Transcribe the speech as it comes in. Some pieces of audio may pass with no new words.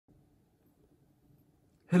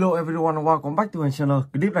Hello everyone, welcome back to my channel.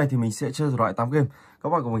 Clip này thì mình sẽ chơi thể loại 8 game. Các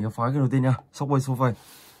bạn cùng mình khám phá game đầu tiên nha. Subway Surfing.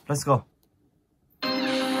 Let's go.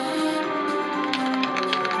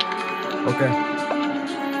 Ok.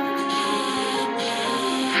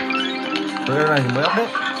 Tới đây này thì mới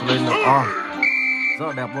update cho nên là rất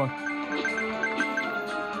là đẹp luôn.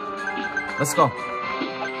 Let's go.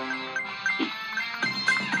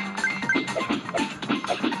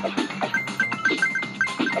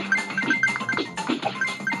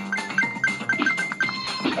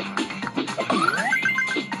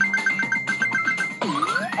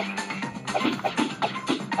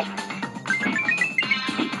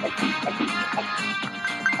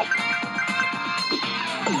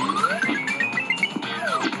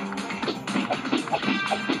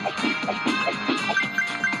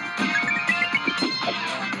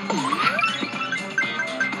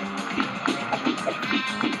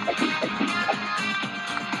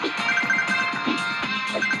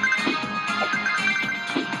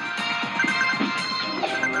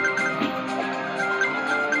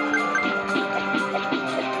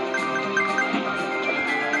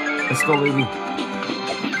 Let's go, baby.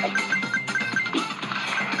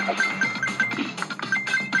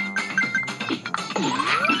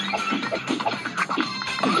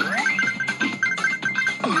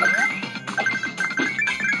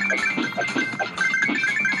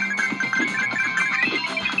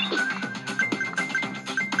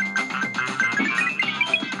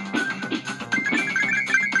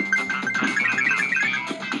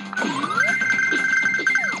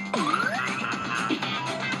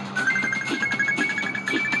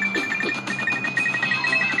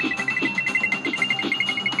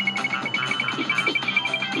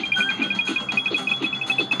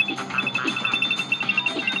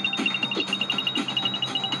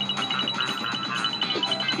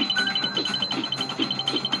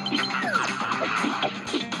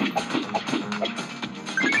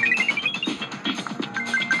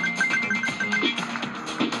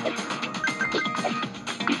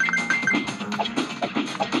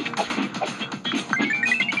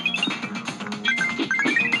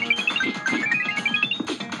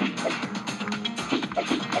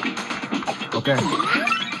 Ok.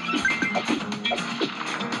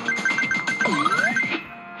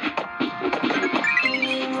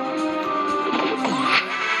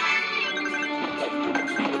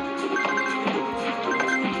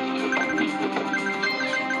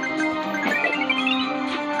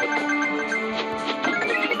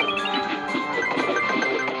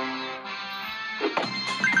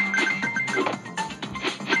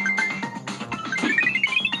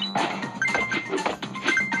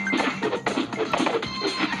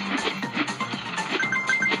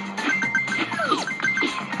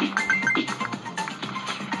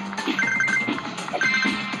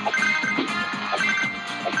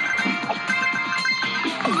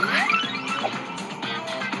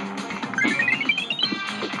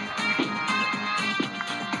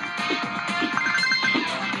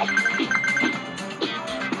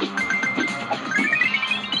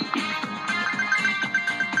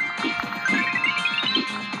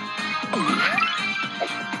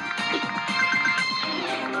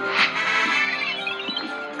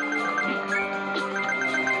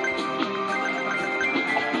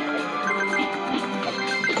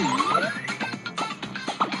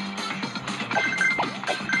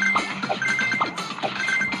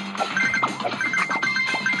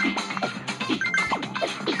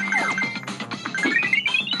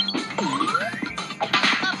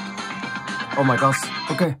 Oh my gosh.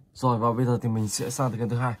 Ok, rồi và bây giờ thì mình sẽ sang tới game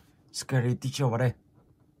thứ hai. Scary Teacher vào đây.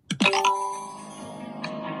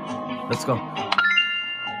 Let's go.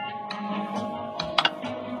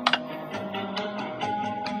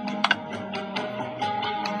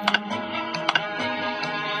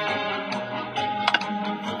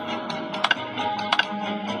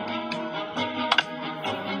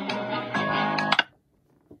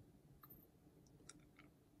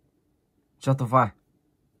 Chapter 5.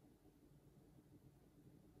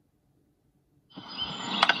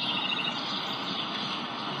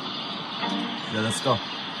 Let's go.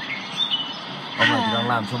 Ông này thì đang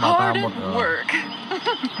làm cho bà ta một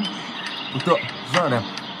bức tượng rất là đẹp.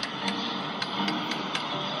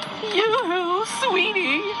 You,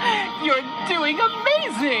 sweetie, you're doing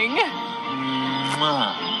amazing.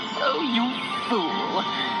 Oh, you fool.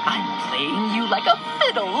 I'm playing you like a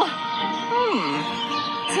fiddle.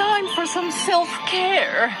 Time for some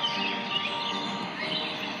self-care.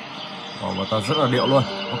 Bà ta rất là điệu luôn.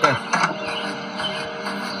 Ok.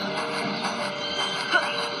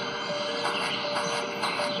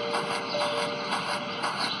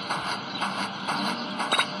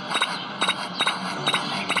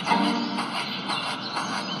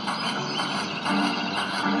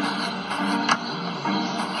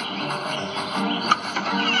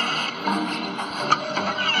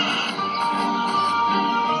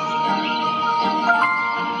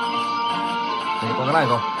 cái này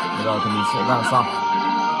rồi. Bây giờ thì mình sẽ ra sau.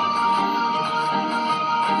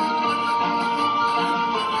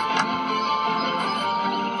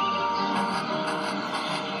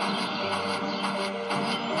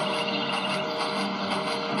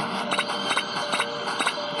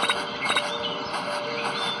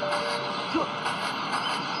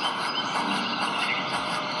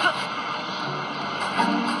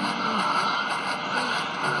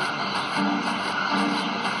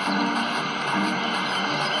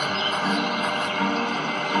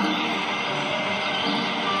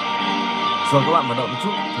 Rồi các bạn vận động một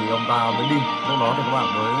chút thì ông ta mới đi. Lúc đó thì các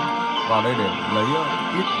bạn mới vào đây để lấy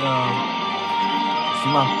ít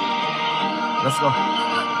xi măng. Let's go.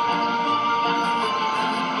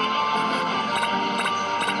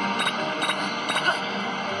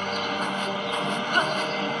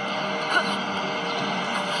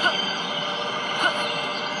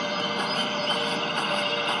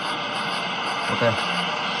 Ok.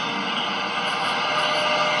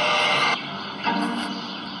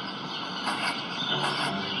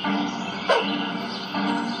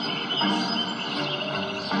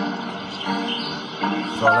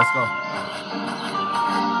 Rồi, let's go.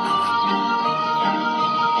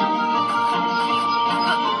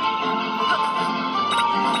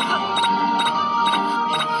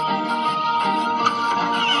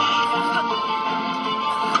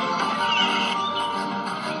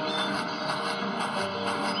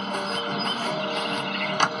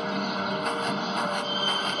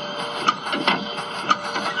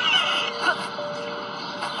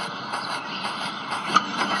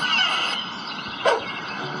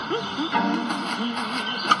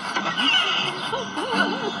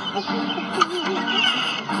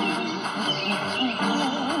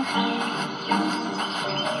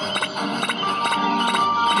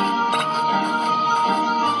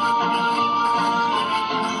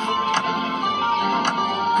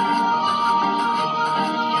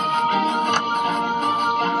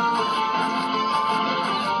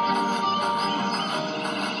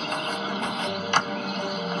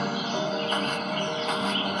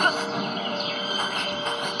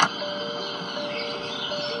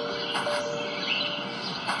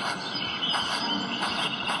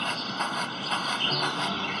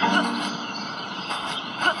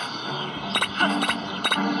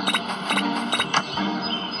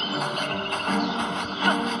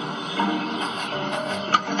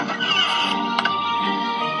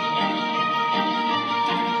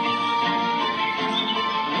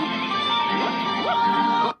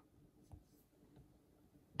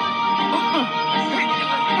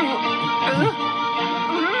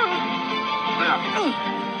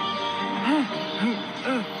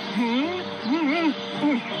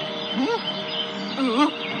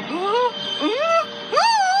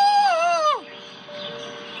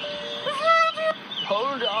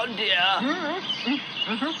 Hold on, dear.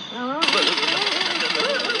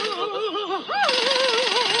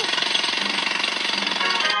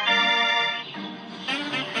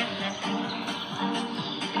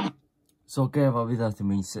 So, ok, và bây giờ thì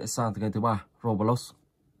mình sẽ sang tới game thứ 3, Roblox.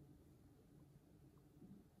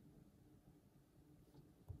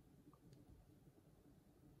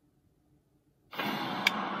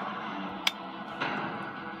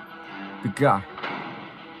 The guy.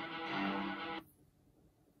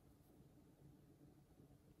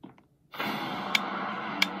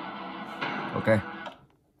 Ok.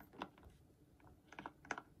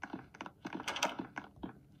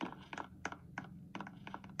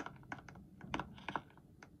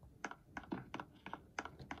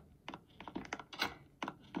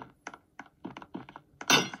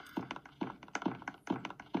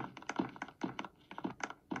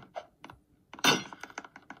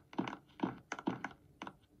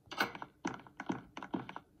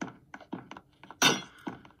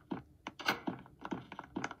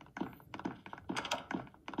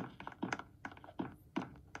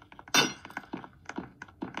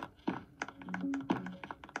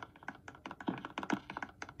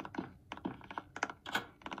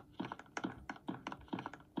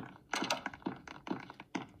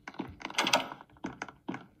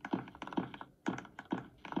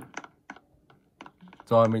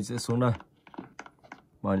 Rồi mình sẽ xuống đây,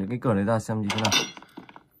 mở những cái cửa này ra xem như thế nào.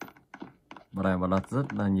 Và này mà đặt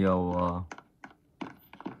rất là nhiều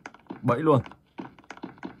bẫy luôn.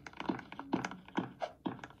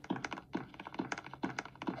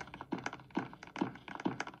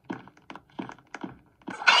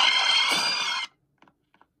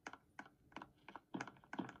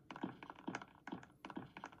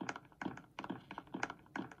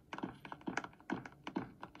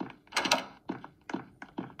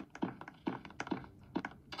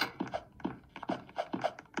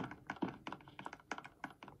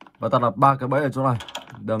 Và ta đặt 3 cái bẫy ở chỗ này,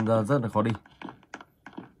 đâm ra rất là khó đi.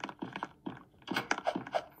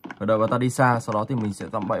 Và đợi bà ta đi xa, sau đó thì mình sẽ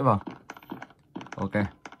dặm bẫy vào. Ok,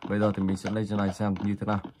 bây giờ thì mình sẽ lên trên này xem như thế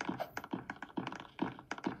nào.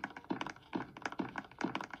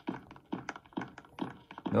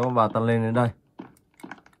 Nếu mà bà ta lên đến đây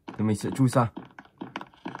thì mình sẽ chui sang.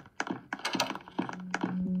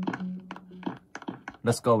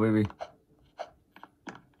 Let's go baby.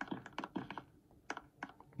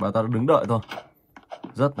 Bà ta đứng đợi thôi,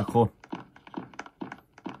 rất là khôn.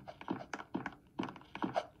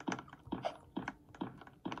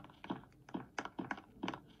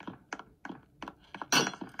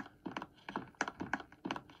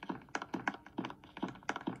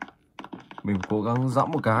 Mình cố gắng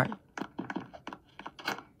dẫm một cái.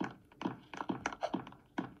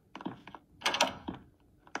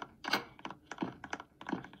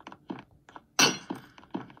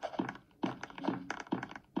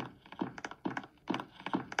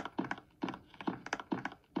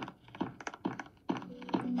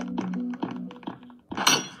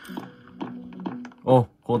 Ô,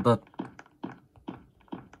 khôn thật.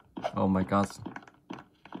 Oh my god.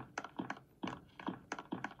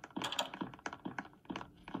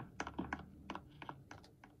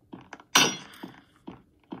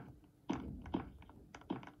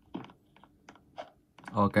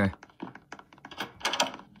 Ok.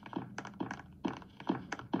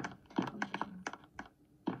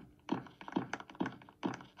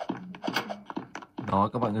 Đó,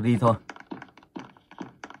 các bạn cứ đi thôi.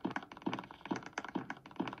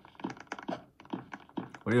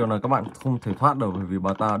 Có điều là các bạn không thể thoát được bởi vì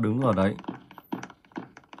bà ta đứng ở đấy.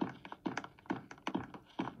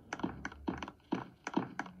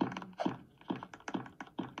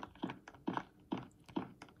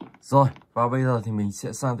 Rồi, và bây giờ thì mình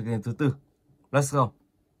sẽ sang game thứ tư. Let's go.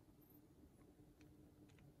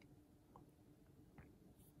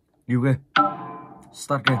 New game.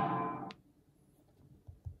 Start game.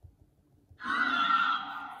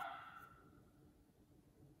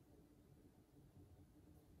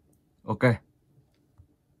 Ok.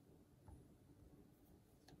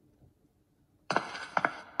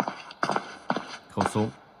 Khẩu súng.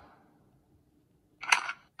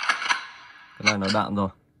 Cái này nó đạn rồi.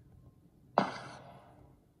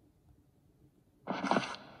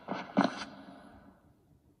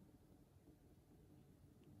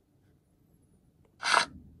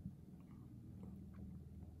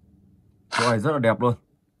 Chỗ này rất là đẹp luôn.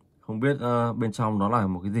 Không biết bên trong nó là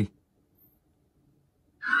một cái gì.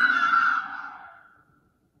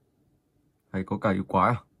 Hay có cả yêu quái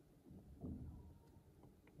à?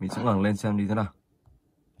 Mình sẽ ngẩng lên xem như thế nào.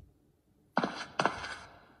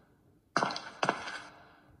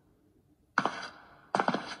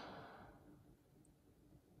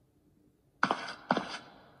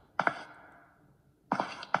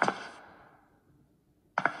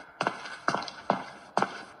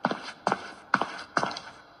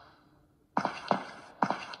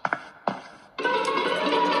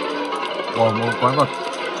 Wow, một quái vật.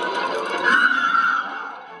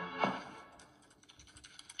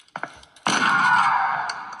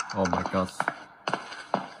 Oh my god.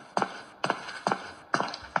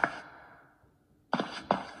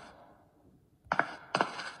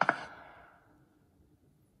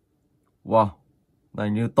 Wow, này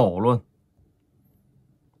như tổ luôn.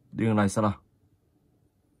 Đi đường này sao nào?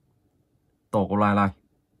 Tổ của loài này.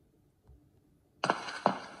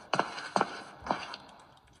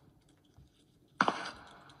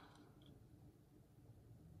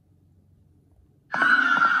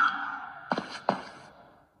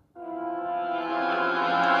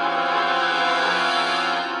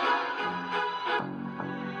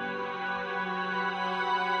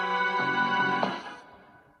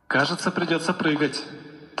 Кажется, придется прыгать.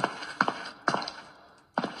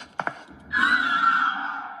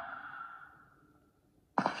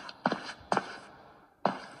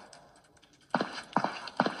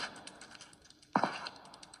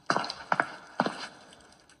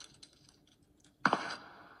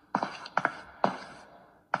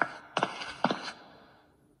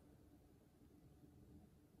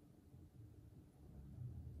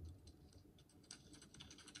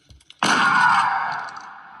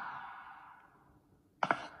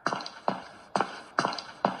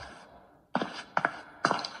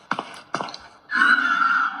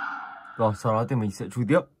 Rồi, sau đó thì mình sẽ chui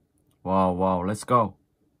tiếp. Wow, wow, let's go.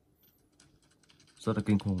 Rất là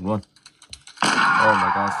kinh khủng luôn. Oh my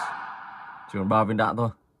gosh. Chỉ còn 3 viên đạn thôi.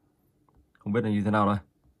 Không biết là như thế nào đây.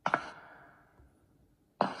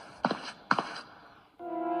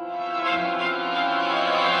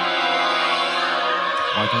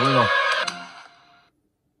 Thú rồi.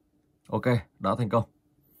 Ok, đã thành công.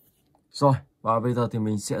 Rồi, và bây giờ thì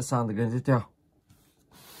mình sẽ sang tới game tiếp theo.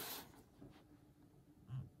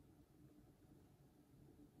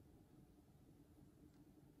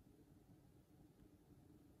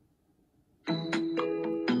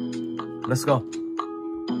 Let's go.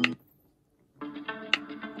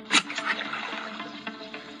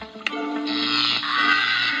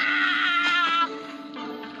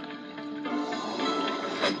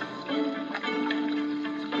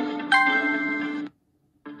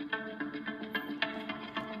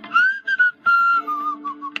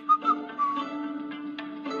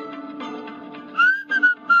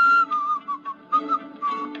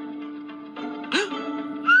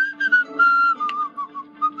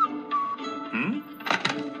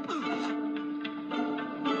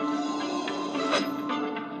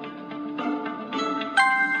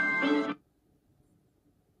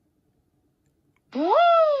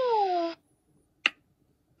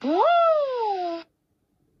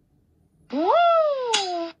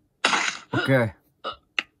 Ok.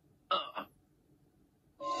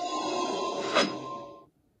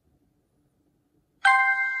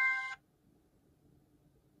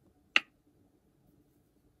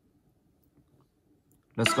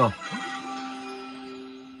 Let's go.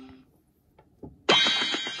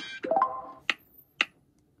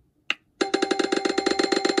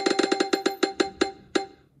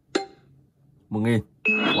 Một nghìn.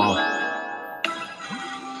 Wow.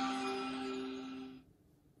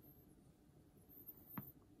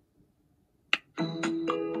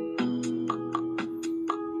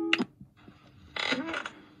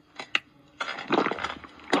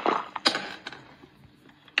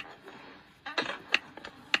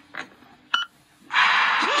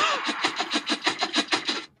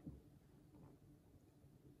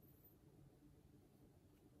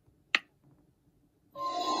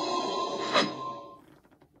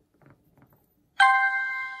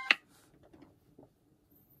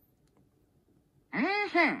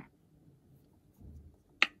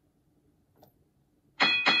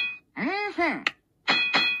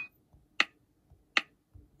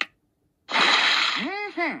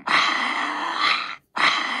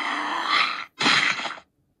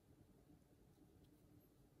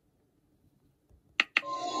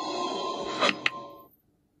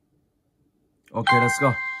 Ok, let's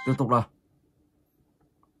go. Tiếp tục nào.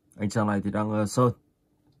 Anh chàng này thì đang sơn.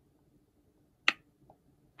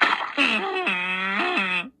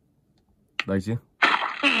 Đây chứ.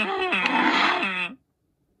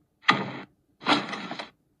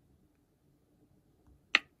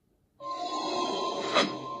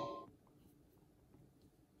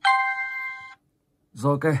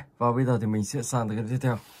 Rồi ok, và bây giờ thì mình sẽ sang tới cái tiếp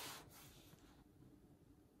theo.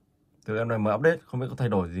 Từ em này mới update, không biết có thay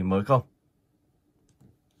đổi gì mới không.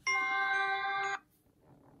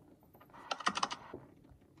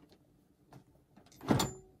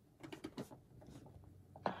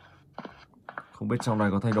 Không biết trong này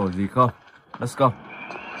có thay đổi gì không. Let's go.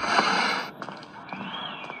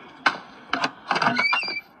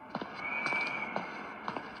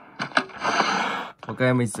 Ok,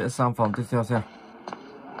 mình sẽ sang phòng tiếp theo xem.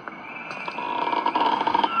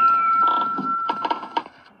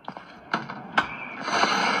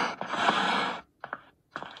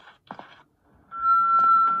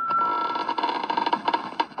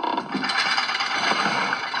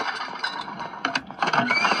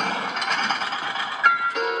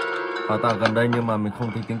 Bà ta ở gần đây nhưng mà mình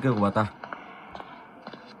không thấy tiếng kêu của bà ta.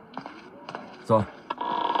 Rồi.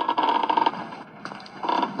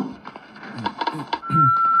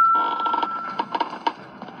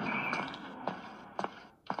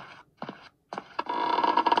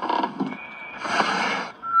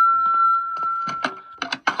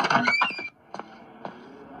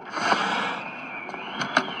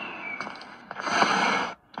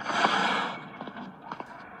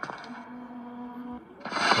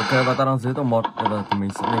 Ok, bà ta đang dưới tầng 1. Bây giờ thì mình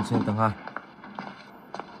sẽ lên trên tầng 2.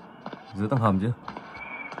 Dưới tầng hầm chứ.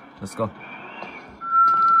 Let's go.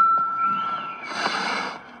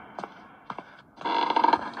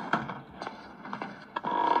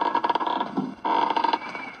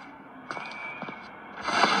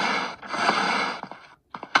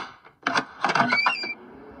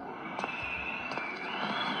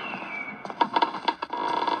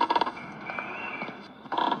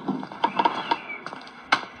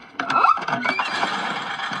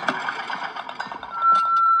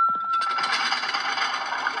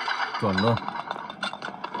 Chuẩn luôn.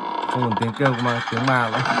 Không còn tiếng kêu mà tiếng ma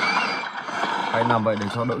nữa. Hãy làm vậy để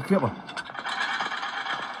cho đỡ khiếp à.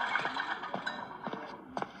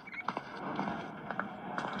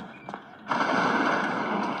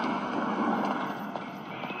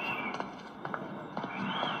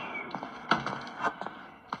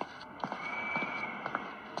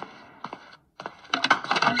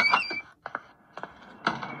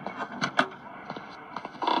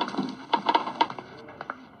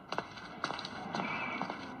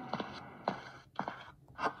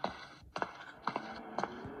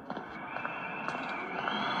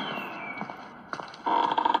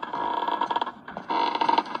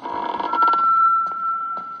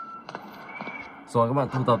 Rồi các bạn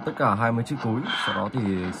thu thập tất cả 20 chiếc túi, sau đó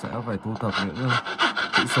thì sẽ phải thu thập những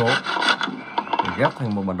chữ số để ghép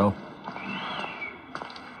thành một bản đồ.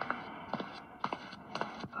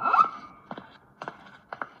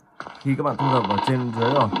 Khi các bạn thu thập ở trên dưới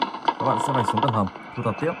rồi, các bạn sẽ phải xuống tầng hầm thu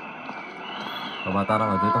thập tiếp. Và bà ta đang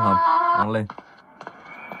ở dưới tầng hầm, đang lên.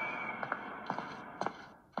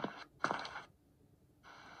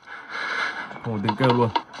 Không có tiếng kêu luôn,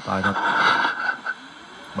 tài thật.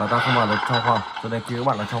 Bà ta không vào được trong phòng, cho nên khi các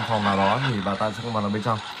bạn ở trong phòng nào đó thì bà ta sẽ không vào được bên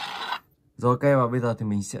trong. Rồi ok, và bây giờ thì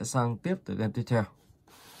mình sẽ sang tiếp từ game tiếp theo.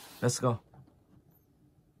 Let's go.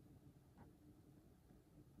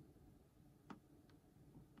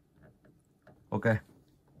 Ok.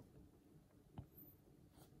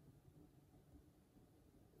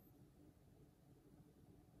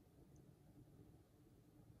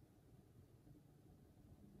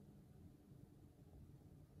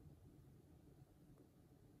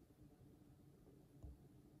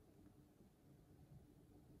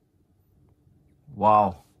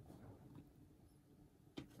 Wow.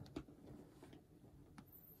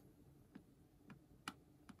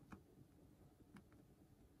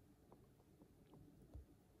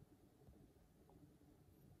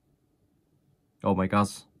 Oh my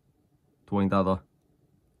gosh. Thua anh ta rồi.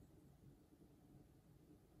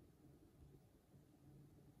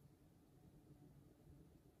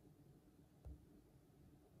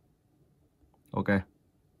 Ok.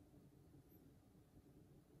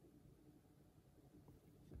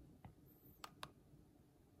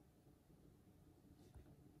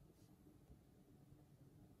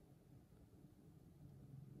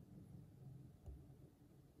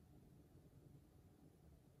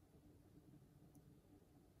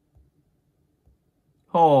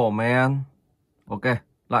 Oh man. Ok,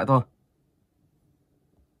 lại thôi.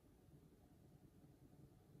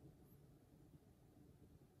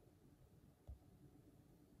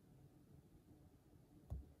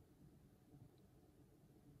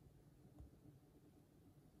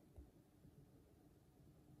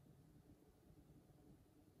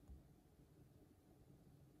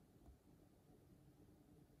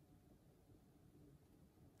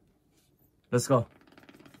 Let's go.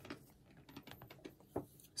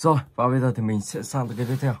 Rồi, và bây giờ thì mình sẽ sang tới cái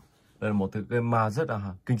tiếp theo. Đây là một cái game ma rất là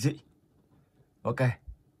kinh dị. Ok.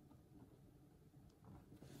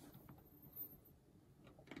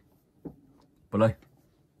 Play.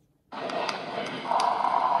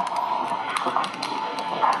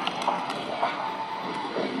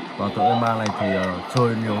 Và tựa game ma này thì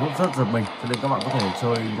chơi nhiều lúc rất giật mình, cho nên các bạn có thể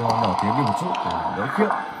chơi cho nhỏ tiếng đi một chút để đỡ khiếp.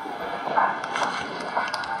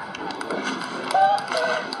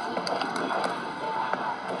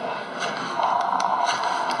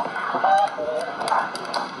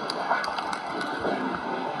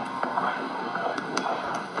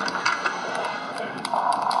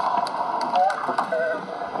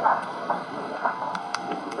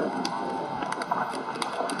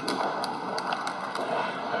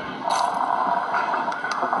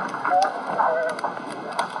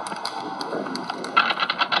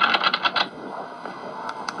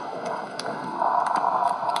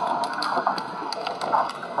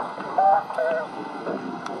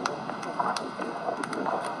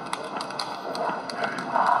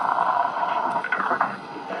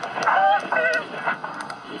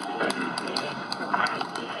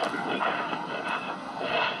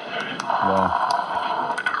 Wow.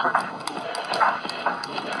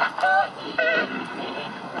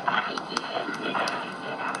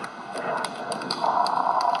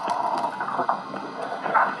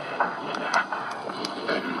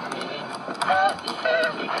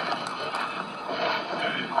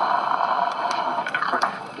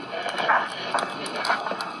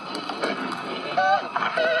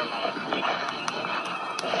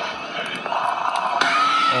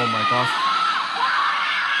 Oh my god.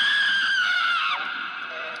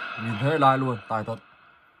 Nhìn thấy like luôn, tài thật.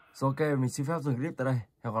 Rồi ok, mình xin phép dừng clip tại đây.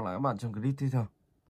 Hẹn gặp lại các bạn trong clip tiếp theo.